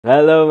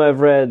Hello my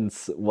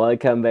friends,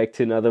 welcome back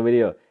to another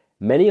video.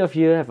 Many of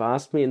you have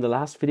asked me in the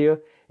last video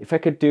if I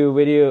could do a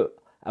video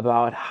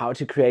about how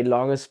to create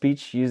longer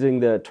speech using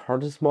the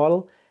Tortoise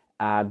model.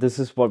 This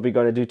is what we're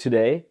going to do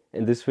today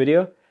in this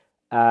video.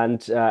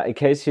 And in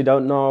case you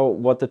don't know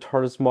what the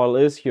Tortoise model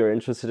is, you're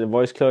interested in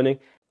voice cloning,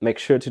 make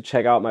sure to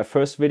check out my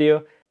first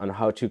video on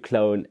how to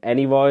clone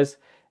any voice.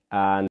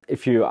 And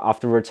if you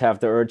afterwards have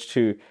the urge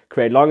to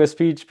create longer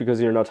speech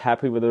because you're not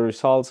happy with the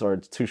results or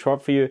it's too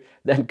short for you,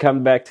 then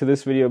come back to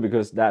this video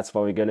because that's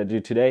what we're going to do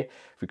today.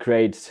 We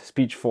create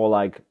speech for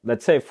like,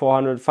 let's say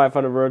 400,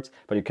 500 words,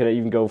 but you can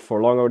even go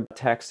for longer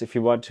text if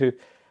you want to.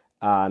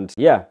 And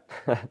yeah,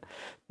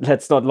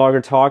 let's not longer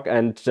talk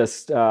and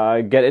just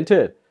get into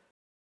it.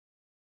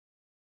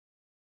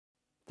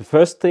 The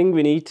first thing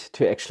we need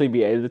to actually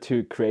be able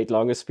to create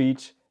longer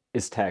speech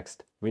is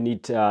text. We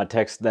need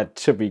text that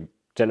should be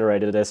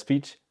generated as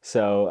speech.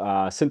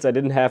 So since I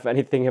didn't have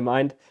anything in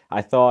mind,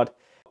 I thought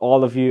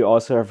all of you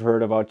also have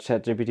heard about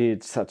ChatGPT.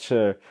 It's such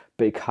a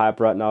big hype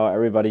right now.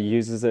 Everybody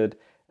uses it.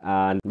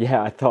 And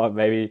yeah, I thought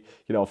maybe,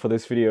 for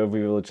this video,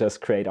 we will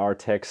just create our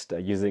text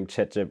using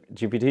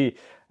ChatGPT.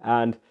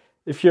 And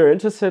if you're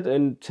interested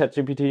in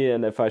ChatGPT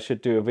and if I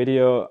should do a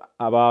video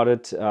about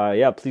it,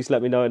 yeah, please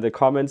let me know in the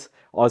comments.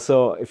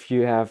 Also, if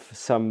you have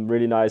some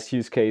really nice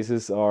use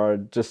cases or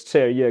just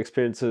share your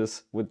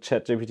experiences with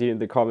ChatGPT in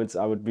the comments,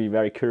 I would be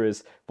very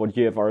curious what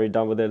you have already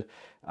done with it.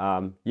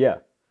 Yeah.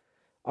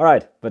 All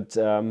right, but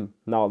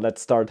now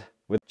let's start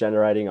with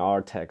generating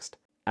our text.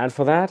 And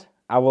for that,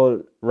 I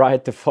will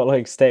write the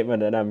following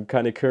statement, and I'm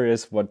kind of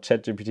curious what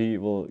ChatGPT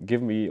will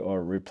give me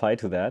or reply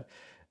to that.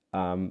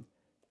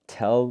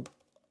 Tell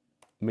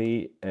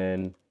me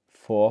in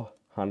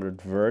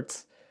 400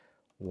 words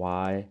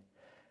why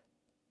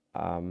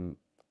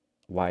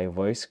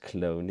voice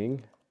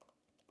cloning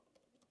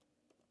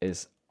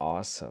is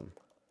awesome.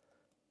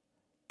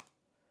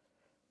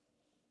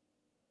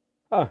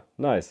 Ah,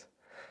 nice.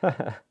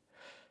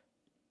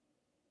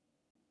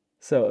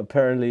 So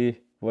apparently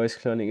voice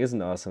cloning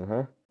isn't awesome,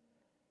 huh?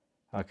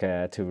 Okay,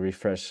 I had to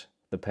refresh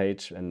the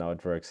page and now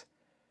it works.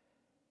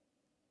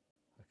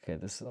 Okay,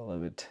 this is a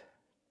little bit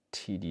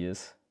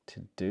tedious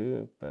to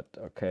do, but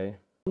okay.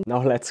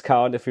 Now let's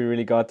count if we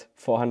really got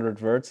 400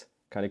 words.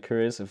 Kind of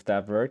curious if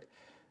that worked.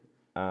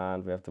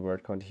 And we have the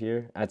word count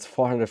here. It's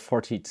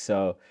 440,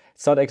 so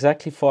it's not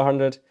exactly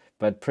 400,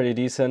 but pretty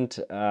decent.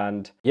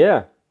 And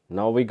yeah,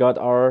 now we got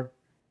our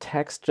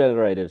text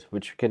generated,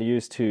 which we can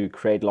use to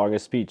create longer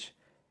speech.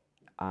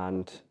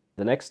 And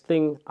the next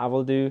thing I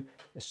will do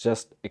is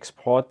just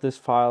export this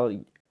file.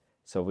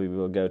 So we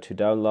will go to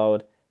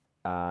download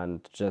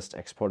and just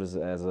export it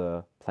as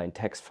a plain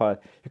text file.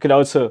 You can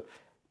also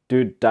do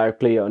it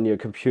directly on your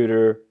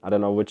computer. I don't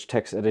know which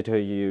text editor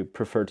you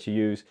prefer to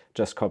use.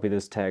 Just copy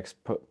this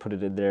text, put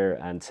it in there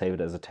and save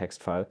it as a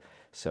text file.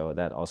 So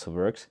that also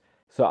works.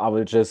 So I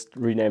will just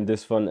rename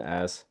this one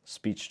as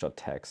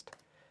speech.txt.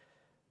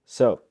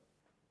 So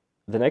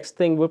the next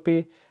thing would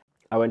be,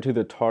 I went to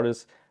the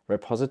Tortoise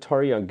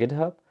Repository on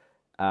GitHub,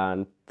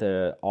 and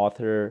the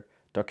author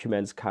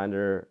documents kind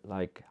of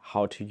like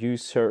how to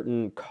use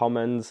certain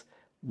comments,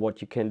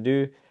 what you can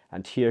do.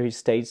 And here he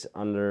states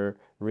under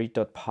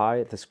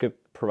read.py, the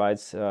script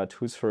provides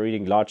tools for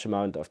reading large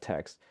amount of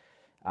text.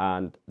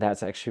 And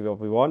that's actually what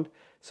we want.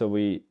 So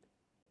we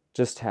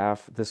just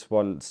have this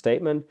one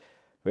statement.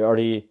 We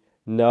already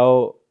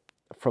know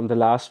from the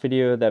last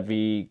video that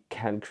we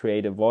can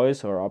create a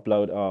voice or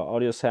upload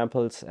audio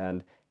samples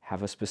and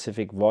have a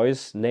specific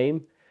voice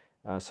name.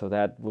 So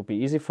that will be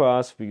easy for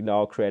us. We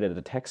now created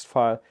a text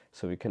file,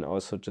 so we can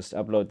also just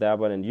upload that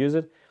one and use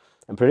it.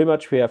 And pretty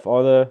much we have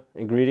all the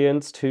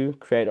ingredients to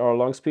create our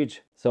long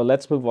speech. So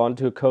let's move on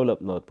to Colab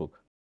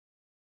Notebook.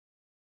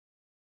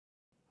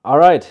 All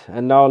right,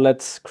 and now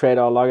let's create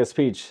our longer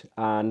speech.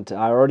 And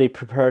I already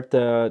prepared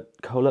the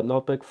Colab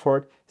Notebook for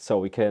it, so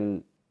we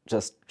can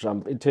just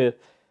jump into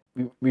it.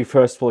 We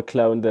first will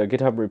clone the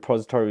GitHub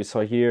repository we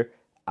saw here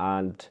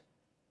and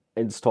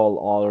install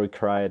all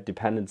required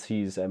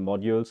dependencies and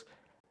modules.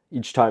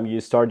 Each time you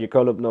start your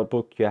Colab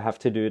Notebook, you have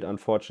to do it,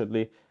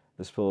 unfortunately.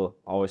 This will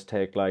always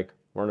take like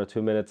 1 or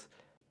 2 minutes.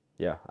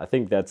 Yeah, I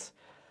think that's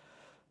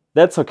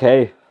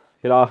okay.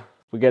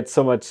 We get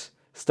so much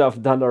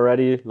stuff done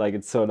already. Like,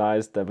 it's so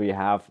nice that we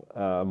have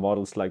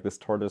models like this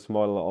Tortoise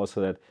model, also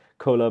that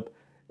Colab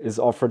is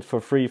offered for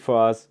free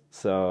for us.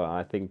 So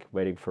I think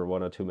waiting for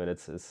 1 or 2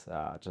 minutes is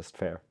just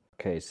fair.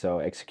 Okay, so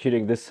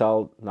executing this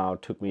cell now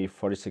took me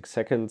 46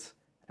 seconds,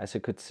 as you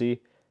could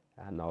see.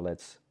 And now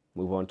let's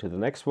move on to the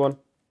next one.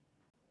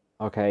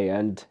 Okay,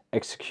 and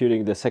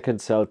executing the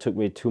second cell took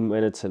me 2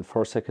 minutes and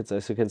 4 seconds,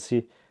 as you can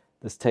see.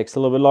 This takes a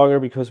little bit longer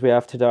because we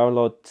have to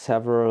download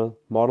several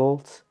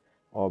models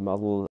or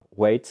model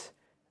weights,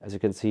 as you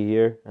can see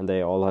here, and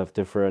they all have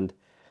different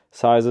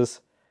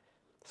sizes.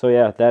 So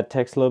yeah, that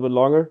takes a little bit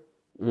longer.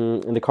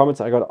 In the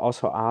comments, I got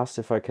also asked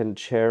if I can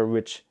share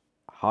which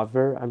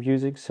hardware I'm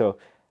using. So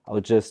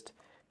I'll just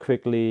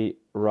quickly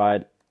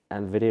write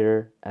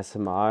NVIDIA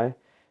SMI.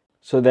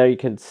 So there you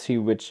can see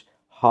which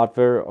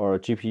hardware or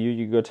GPU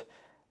you got.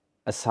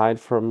 aside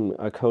from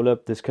a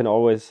Colab, this can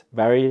always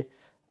vary,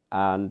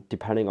 and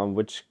depending on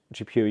which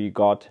GPU you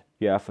got,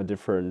 you have a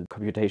different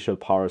computational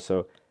power.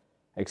 So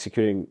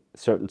executing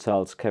certain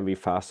cells can be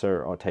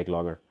faster or take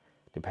longer,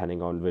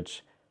 depending on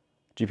which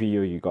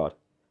GPU you got.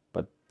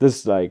 But this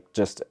is like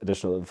just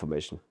additional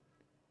information.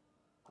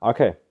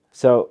 Okay,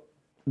 so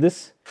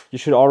this you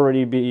should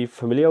already be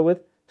familiar with.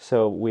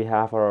 So we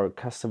have our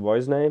custom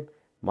voice name.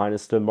 Mine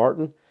is still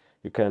Martin.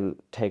 You can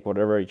take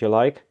whatever you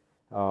like,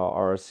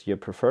 or as your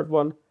preferred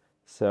one.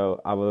 So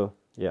I will,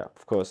 yeah,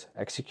 of course,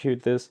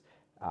 execute this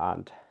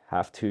and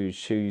have to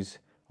choose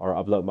or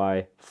upload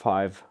my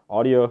 5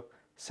 audio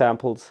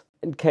samples.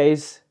 In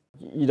case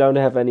you don't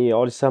have any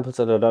audio samples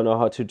and I don't know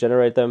how to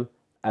generate them,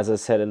 as I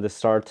said in the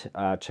start,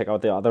 check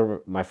out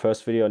my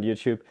first video on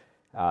YouTube.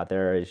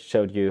 There I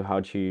showed you how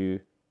to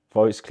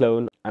voice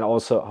clone and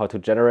also how to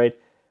generate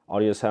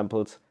audio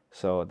samples.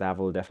 So that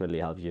will definitely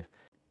help you.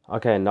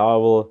 Okay, now I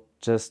will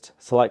just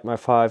select my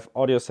 5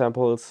 audio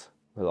samples.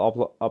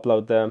 We'll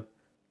upload them.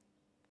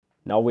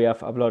 Now we have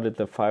uploaded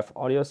the 5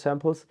 audio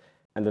samples.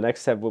 And the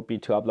next step would be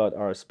to upload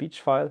our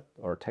speech file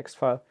or text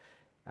file.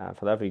 And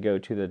for that, we go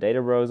to the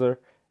data browser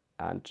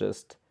and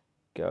just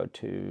go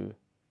to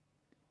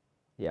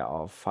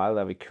our file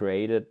that we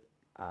created,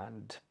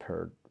 and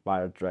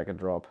via drag and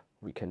drop,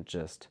 we can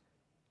just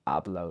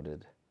upload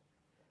it.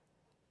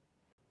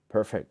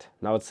 Perfect.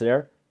 Now it's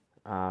there.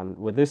 And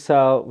with this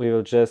cell, we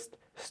will just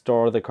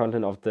store the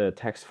content of the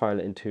text file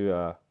into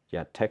a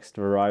text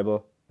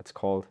variable, it's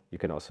called. You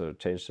can also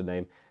change the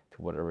name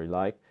to whatever you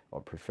like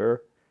or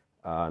prefer.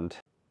 And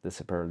this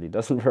apparently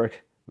doesn't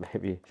work.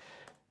 Maybe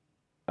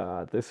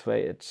this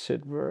way it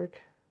should work.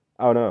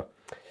 Oh no.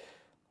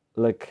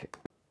 Look,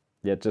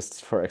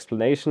 just for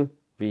explanation,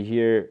 we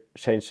here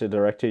changed the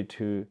directory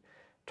to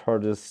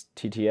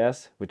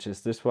Tortoise-TTS, which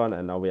is this one,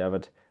 and now we have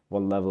it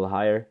one level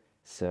higher.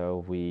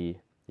 So we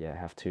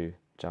have to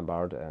jump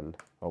out and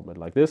open it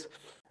like this.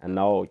 And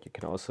now you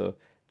can also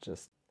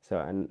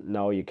and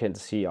now you can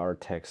see our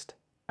text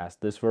as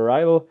this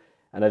variable.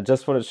 And I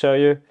just want to show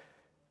you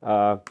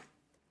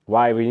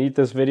why we need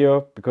this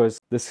video, because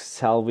this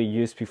cell we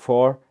used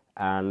before,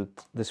 and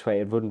this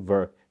way it wouldn't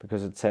work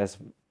because it says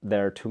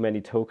there are too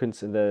many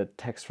tokens in the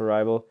text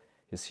variable.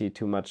 You see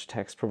too much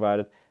text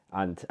provided.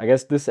 And I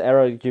guess this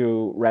error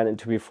you ran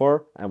into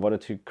before and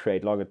wanted to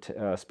create longer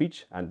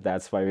speech, and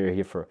that's why we're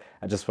here for.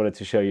 I just wanted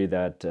to show you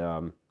that,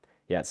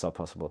 it's not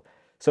possible.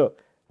 So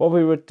what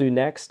we would do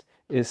next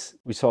is,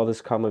 we saw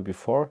this comment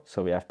before,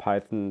 so we have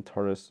Python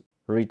tortoise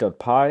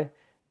read.py,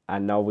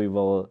 and now we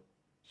will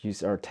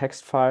use our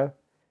text file,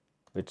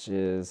 which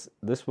is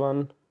this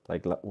one,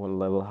 like one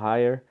level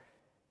higher,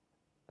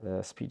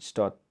 the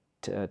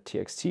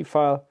speech.txt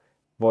file,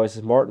 voice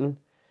is Martin.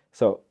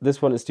 So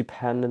this one is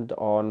dependent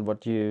on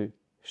what you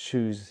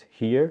choose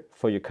here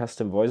for your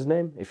custom voice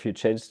name. If you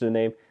change the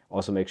name,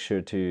 also make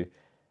sure to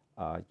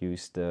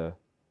use the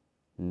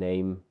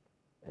name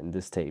in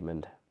this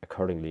statement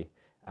accordingly.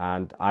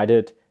 And I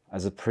did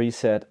as a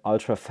preset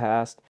ultra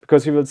fast,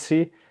 because you will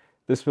see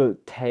this will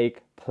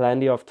take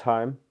plenty of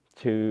time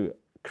to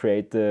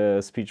create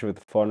the speech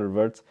with 400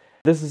 words.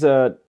 This is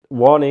a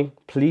warning,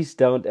 please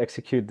don't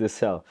execute this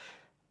cell.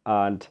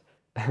 And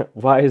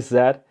why is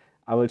that?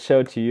 I will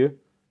show it to you.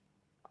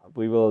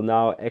 We will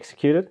now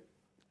execute it,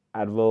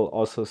 and we'll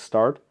also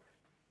start.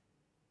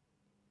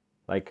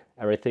 Like,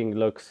 everything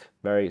looks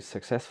very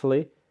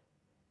successfully,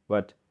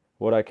 but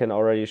what I can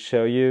already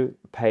show you,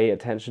 pay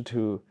attention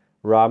to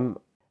RAM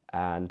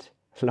and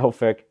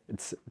Laufwerk,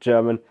 it's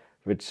German,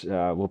 which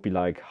would be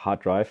like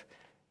hard drive.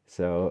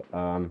 So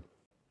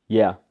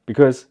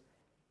because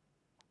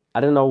I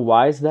don't know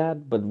why is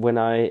that, but when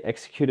I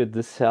executed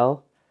this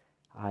cell,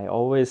 I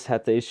always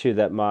had the issue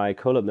that my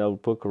Colab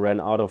Notebook ran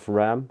out of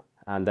RAM,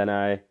 and then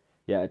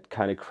it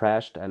kind of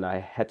crashed and I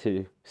had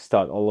to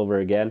start all over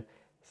again.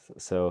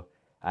 So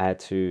I had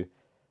to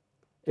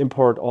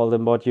import all the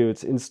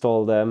modules,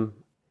 install them,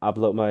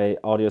 upload my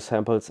audio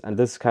samples, and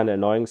this is kind of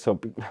annoying. So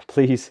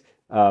please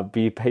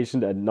be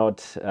patient and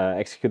not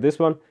execute this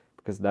one,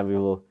 because then we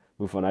will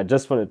move on. I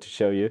just wanted to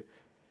show you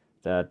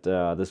that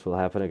this will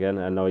happen again.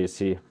 And now you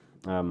see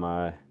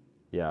my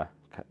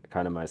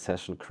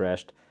session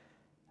crashed.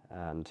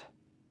 And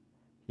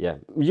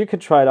you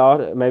could try it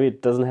out. Maybe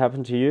it doesn't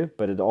happen to you,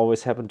 but it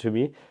always happened to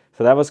me.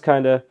 So that was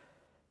kind of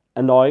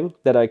annoying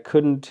that I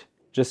couldn't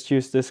just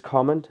use this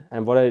comment.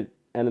 And what I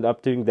ended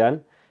up doing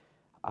then,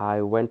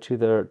 I went to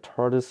the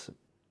Tortoise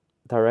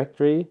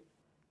directory,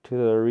 to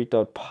the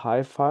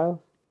read.py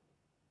file.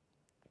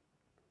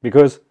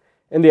 Because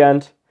in the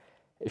end,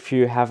 if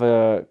you have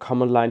a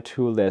command line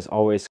tool, there's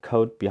always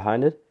code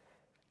behind it.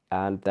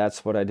 And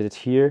that's what I did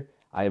here.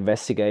 I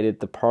investigated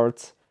the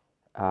parts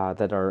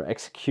that are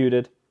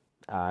executed,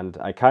 and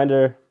I kind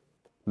of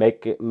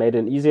made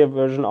an easier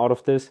version out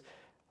of this,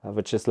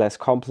 which is less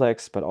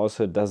complex, but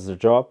also does the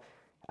job.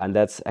 And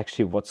that's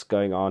actually what's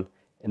going on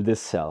in this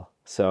cell.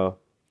 So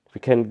we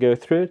can go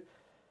through it.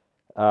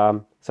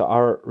 So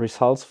our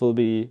results will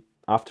be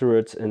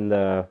afterwards in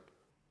the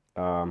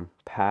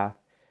path,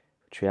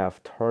 which we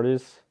have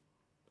tortoise,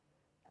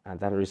 and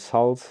then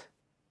results.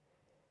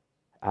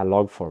 and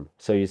long form.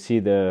 So you see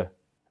the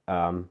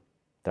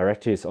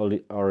directory is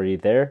already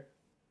there.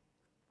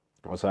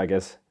 Also, I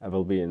guess I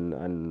will be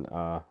in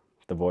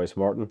the voice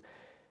Martin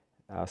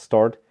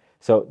stored.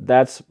 So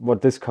that's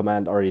what this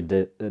command already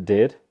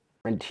did.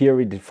 And here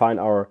we define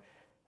our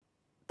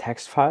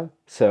text file.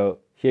 So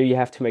here you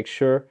have to make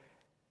sure,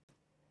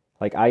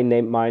 like I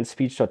named mine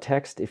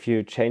speech.txt. If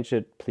you change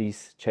it,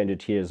 please change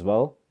it here as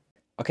well.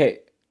 Okay,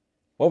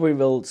 what we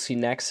will see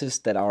next is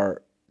that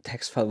our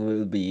text file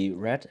will be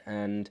read,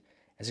 and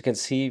as you can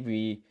see,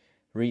 we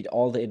read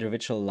all the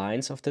individual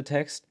lines of the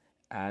text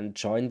and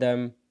join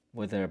them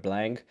with a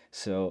blank.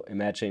 So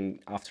imagine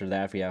after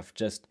that we have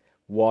just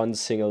one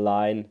single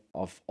line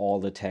of all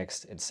the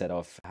text instead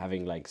of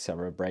having like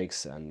several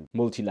breaks and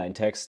multi-line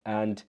text.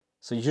 And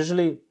so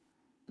usually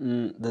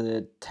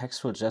the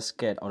text will just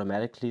get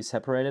automatically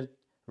separated.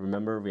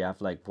 Remember, we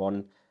have like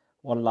one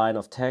line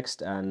of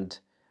text, and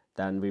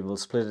then we will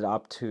split it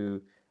up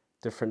to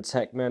different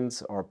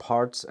segments or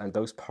parts, and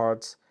those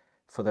parts,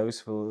 for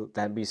those will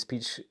then be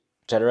speech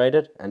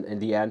generated, and in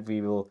the end we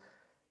will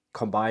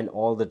combine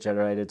all the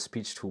generated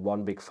speech to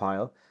one big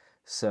file.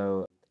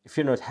 So if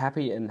you're not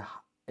happy in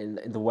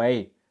the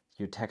way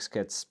your text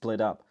gets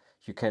split up,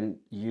 you can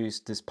use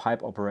this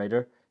pipe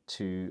operator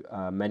to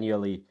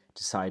manually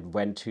decide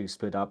when to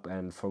split up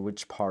and for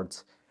which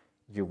parts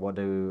you want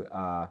to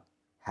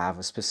have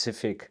a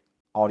specific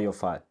audio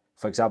file.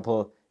 For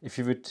example, if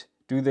you would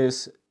do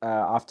this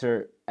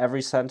after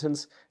every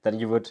sentence, then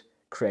you would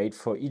create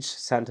for each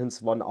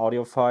sentence one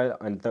audio file,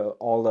 and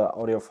all the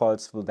audio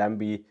files will then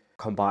be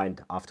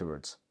combined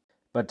afterwards.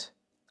 But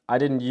I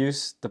didn't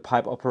use the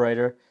pipe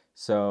operator,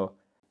 so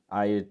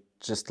I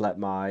just let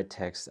my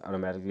text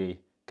automatically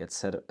get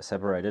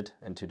separated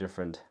into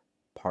different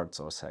parts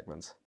or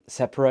segments.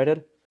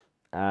 Separated,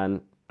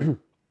 and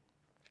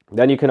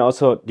then you can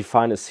also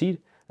define a seed.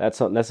 That's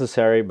not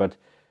necessary, but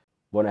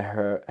when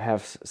I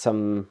have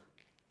some,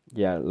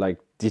 like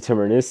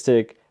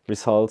deterministic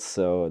results,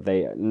 so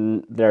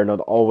they're not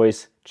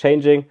always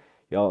changing.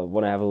 You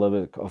want to have a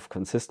little bit of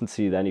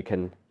consistency, then you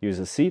can use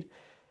a seed.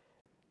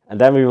 And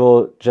then we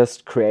will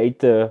just create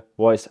the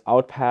voice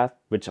out path,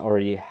 which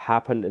already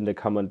happened in the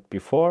comment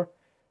before,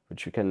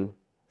 which you can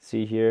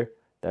see here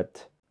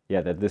that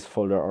this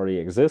folder already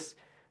exists.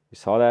 We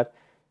saw that.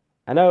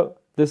 And now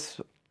this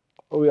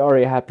we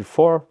already had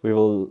before. We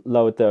will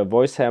load the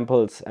voice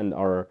samples and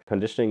our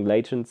conditioning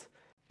agents.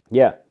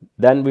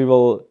 Then we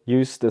will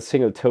use the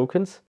single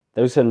tokens.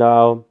 Those are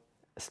now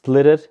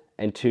splitted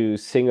into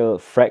single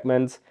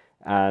fragments,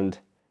 and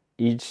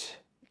each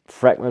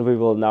fragment we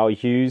will now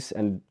use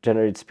and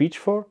generate speech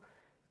for,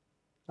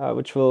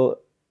 which will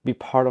be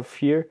part of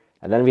here.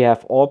 And then we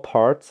have all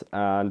parts,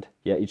 and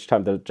each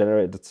time the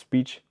generated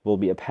speech will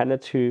be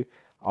appended to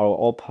our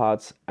all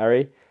parts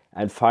array.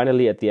 And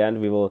finally, at the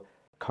end, we will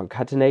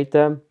concatenate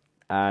them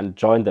and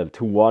join them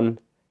to one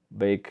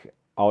big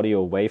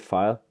audio wave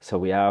file. So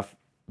we have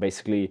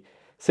basically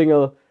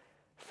single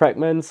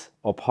fragments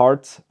or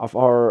parts of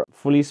our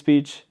fully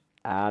speech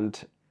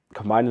and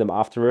combine them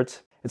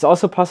afterwards. It's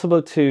also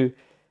possible to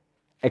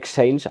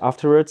exchange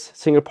afterwards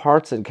single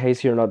parts in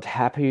case you're not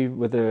happy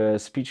with the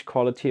speech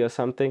quality or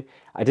something.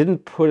 I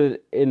didn't put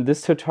it in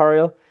this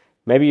tutorial.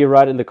 Maybe you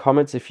write in the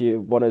comments if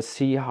you want to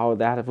see how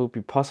that would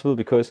be possible,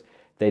 because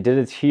they did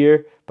it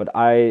here, but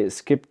I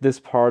skipped this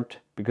part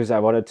because I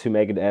wanted to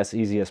make it as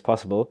easy as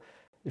possible.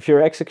 If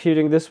you're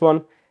executing this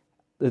one,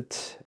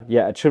 it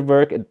should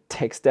work. It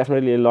takes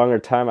definitely a longer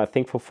time. I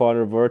think for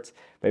 400 words,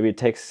 maybe it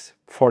takes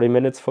 40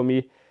 minutes for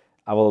me.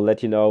 I will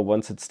let you know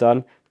once it's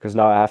done, because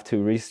now I have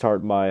to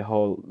restart my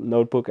whole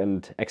notebook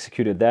and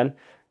execute it then.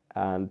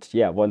 And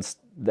once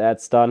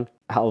that's done,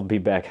 I'll be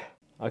back.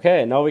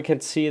 Okay, now we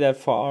can see that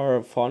for our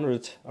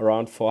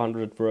around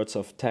 400 words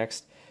of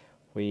text,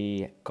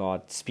 we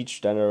got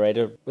speech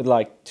generated with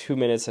like 2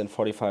 minutes and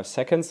 45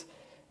 seconds.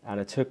 And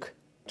it took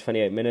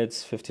 28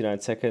 minutes, 59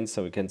 seconds,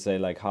 so we can say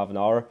like half an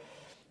hour.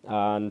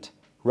 And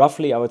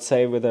roughly, I would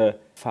say with a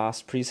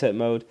fast preset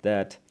mode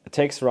that it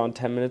takes around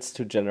 10 minutes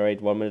to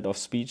generate 1 minute of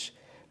speech,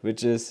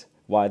 which is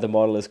why the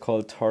model is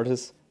called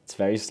Tortoise. It's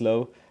very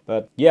slow,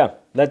 but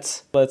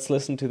let's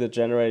listen to the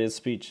generated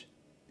speech.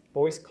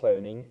 Voice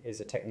cloning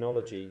is a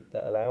technology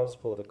that allows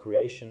for the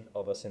creation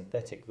of a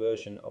synthetic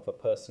version of a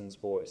person's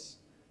voice.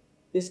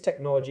 This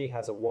technology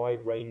has a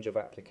wide range of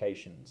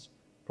applications,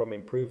 from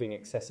improving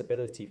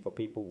accessibility for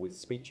people with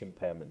speech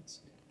impairments.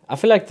 I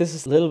feel like this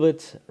is a little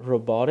bit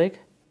robotic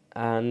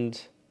and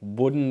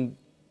wouldn't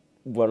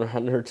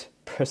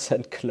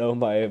 100% clone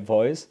my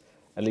voice.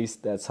 At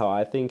least that's how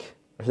I think.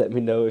 Let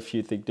me know if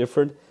you think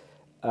different.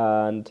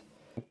 And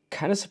I'm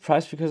kind of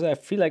surprised because I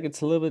feel like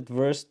it's a little bit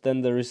worse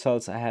than the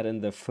results I had in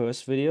the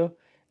first video.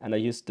 And I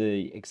used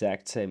the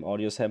exact same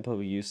audio sample.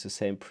 We used the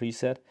same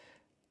preset.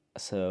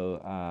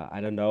 So I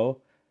don't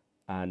know.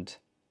 And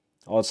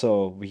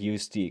also we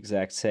used the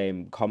exact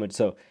same comment.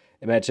 So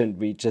imagine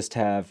we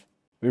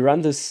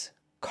run this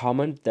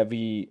comment that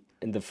we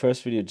in the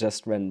first video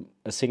just ran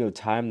a single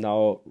time,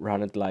 now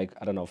run it like,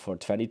 I don't know, for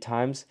 20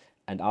 times,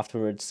 and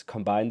afterwards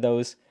combine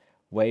those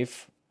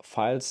wave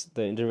files,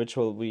 the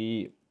individual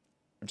we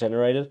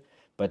generated,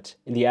 but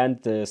in the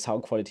end the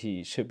sound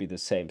quality should be the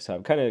same. So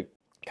I'm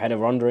kind of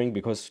wondering,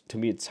 because to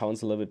me it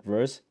sounds a little bit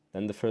worse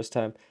than the first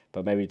time,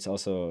 but maybe it's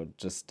also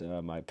just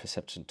my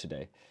perception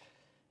today.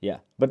 Yeah,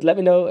 but let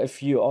me know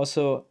if you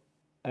also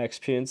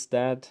experienced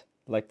that,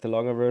 like the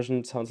longer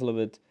version sounds a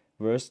little bit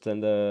worse than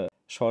the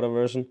shorter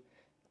version.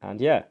 And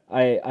yeah,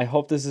 I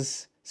hope this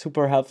is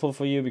super helpful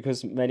for you,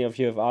 because many of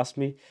you have asked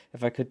me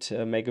if I could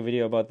make a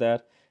video about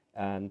that.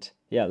 And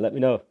yeah, let me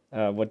know,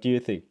 what do you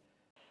think?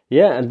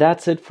 Yeah, and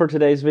that's it for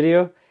today's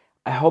video.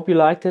 I hope you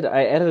liked it.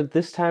 I edited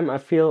this time, I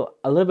feel,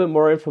 a little bit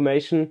more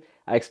information.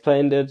 I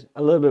explained it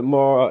a little bit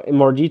more in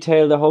more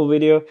detail, the whole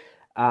video.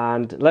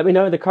 And let me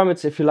know in the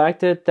comments if you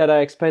liked it, that I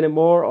explained it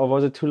more, or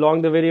was it too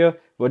long, the video?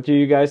 What do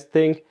you guys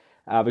think?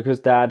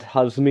 Because that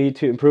helps me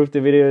to improve the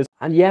videos.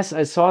 And yes,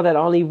 I saw that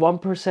only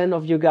 1%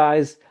 of you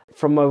guys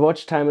from my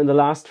watch time in the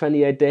last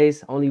 28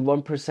 days, only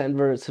 1%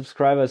 were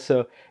subscribers.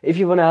 So if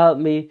you want to help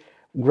me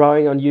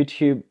growing on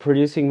YouTube,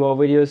 producing more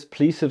videos,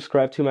 please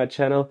subscribe to my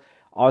channel.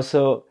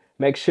 Also,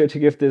 make sure to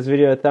give this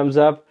video a thumbs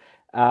up.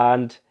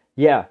 And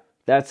yeah,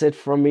 that's it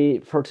from me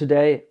for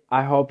today.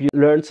 I hope you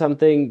learned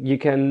something. You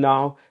can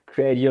now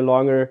create your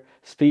longer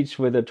speech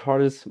with the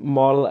Tortoise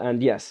model.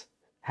 And yes,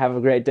 have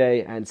a great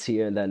day and see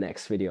you in the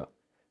next video.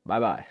 Bye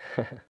bye.